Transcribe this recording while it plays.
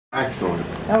Excellent.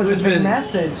 That was a big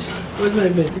message. Wasn't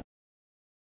it big?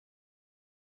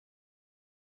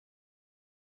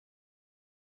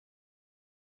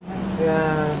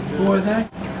 Yeah. Who are they?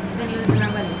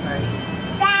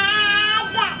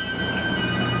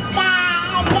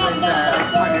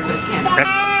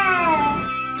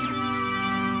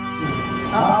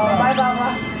 Oh, bye,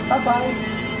 Baba. Bye-bye.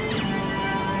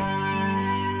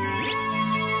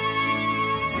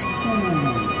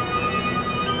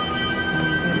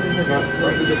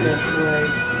 What you get this way.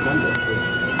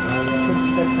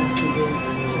 That's not 2 days.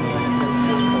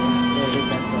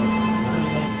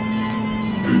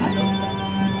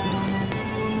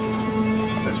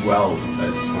 As well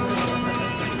as.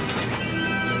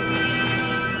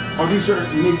 Oh, these are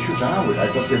nature Howard. I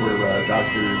thought they were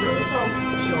Dr.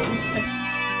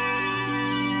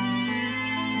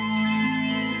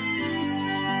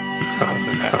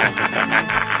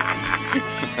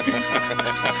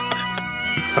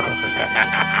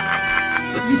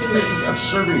 This is of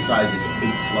serving size is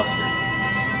 8 cluster.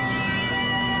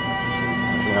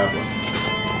 We'll have one.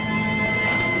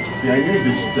 Yeah, I knew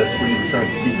this. That's what you were trying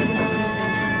to keep it.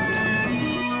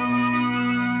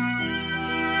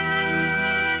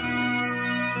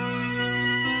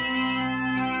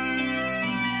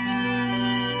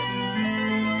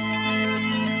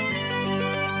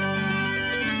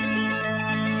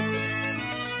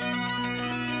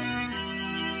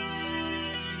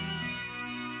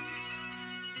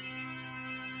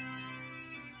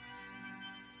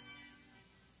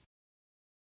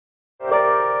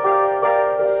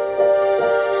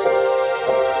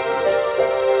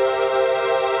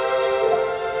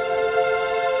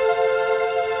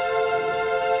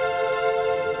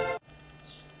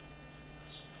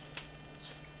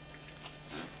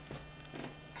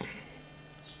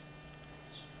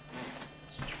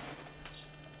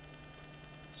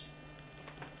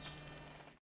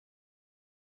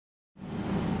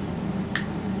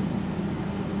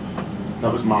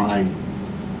 That was my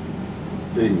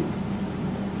thing.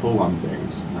 Pull on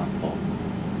things, not pull.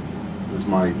 It was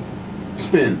my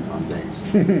spin on things.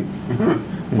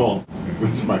 Pull. It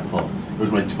was my pull. It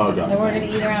was my tug on So we're things.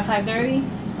 going to eat around 5:30?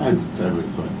 I would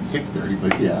have thought 6:30,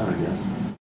 but yeah, I guess.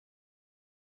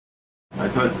 I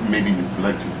thought maybe you'd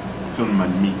like to film my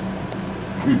meat.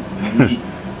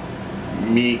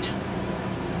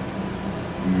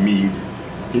 Meat.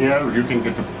 Here you can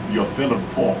get your fill of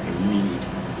pork and meat.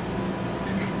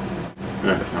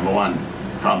 Number one,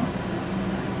 come.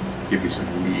 Give me some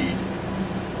meat.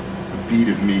 A bead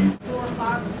of meat. 4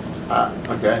 bucks.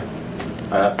 Okay.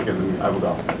 I have to get them. I will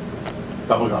go.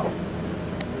 Double gobble.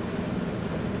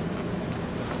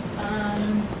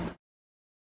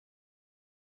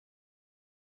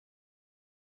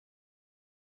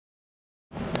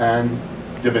 And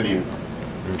Divinity.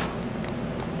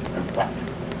 And black.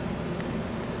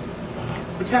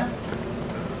 What's that?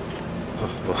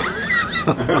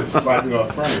 Sliding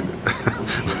off frame.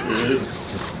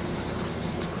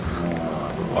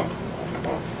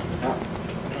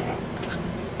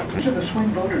 These are the swing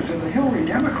voters and the Hillary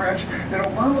Democrats that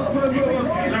Obama.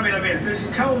 Let me. This is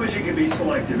television can be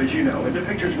selective, as you know, in the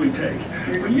pictures we take.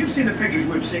 When you've seen the pictures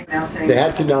we've seen. They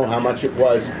had to know how much it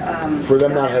was for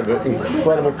them not to have an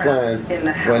incredible plan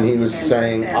when he was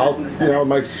saying, I'll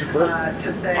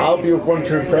be a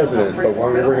one-term president, but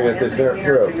we're going to get this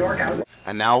through.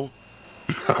 And now,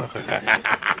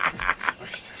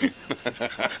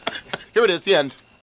 here it is, the end.